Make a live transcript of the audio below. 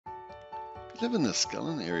Live in the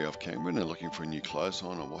Scullin area of Canberra and are looking for a new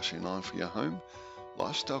clothesline or washing line for your home?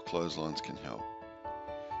 Lifestyle Clotheslines can help.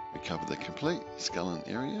 We cover the complete Scullin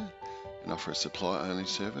area and offer a supply-only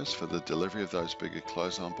service for the delivery of those bigger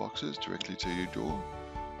clothesline boxes directly to your door,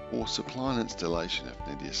 or supply and installation if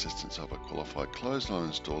need the assistance of a qualified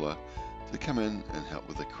clothesline installer to come in and help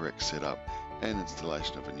with the correct setup and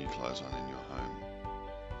installation of a new clothesline in your home.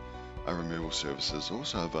 Our removal service is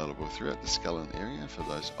also available throughout the Scullin area for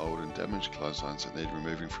those old and damaged clotheslines that need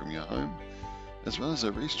removing from your home, as well as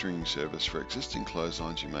a restringing service for existing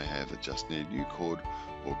clotheslines you may have that just need new cord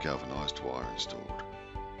or galvanised wire installed.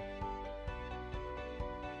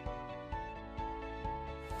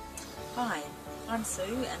 Hi, I'm Sue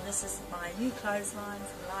and this is my new Clotheslines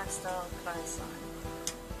Lifestyle Clothesline.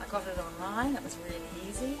 I got it online, it was really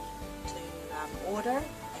easy to order and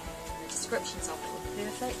the descriptions of it were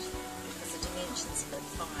perfect because the dimensions fit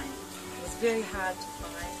fine. It was very hard to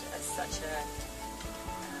find such a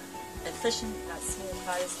efficient small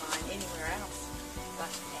clothesline anywhere else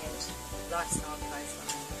but at Lifestyle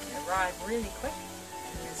Clothesline. It arrived really quick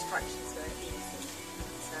and the instructions were easy.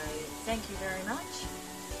 So thank you very much.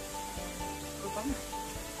 Goodbye.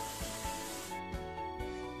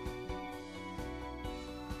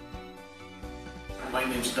 My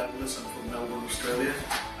name's Douglas, I'm from Melbourne, Australia.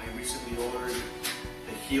 I recently ordered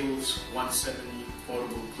the Heels 170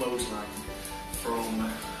 portable clothesline from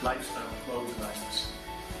Lifestyle Clotheslines.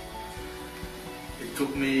 It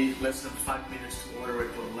took me less than 5 minutes to order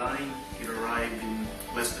it online. It arrived in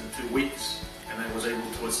less than 2 weeks and I was able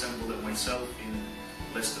to assemble it myself in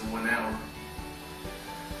less than 1 hour.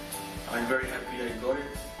 I'm very happy I got it.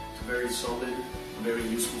 It's very solid, very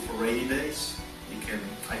useful for rainy days.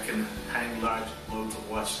 I can hang large loads of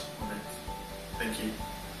wash on it. Thank you.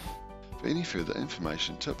 For any further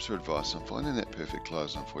information, tips or advice on finding that perfect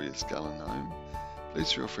clothesline for your Scullin home,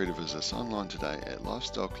 please feel free to visit us online today at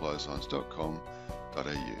lifestyleclotheslines.com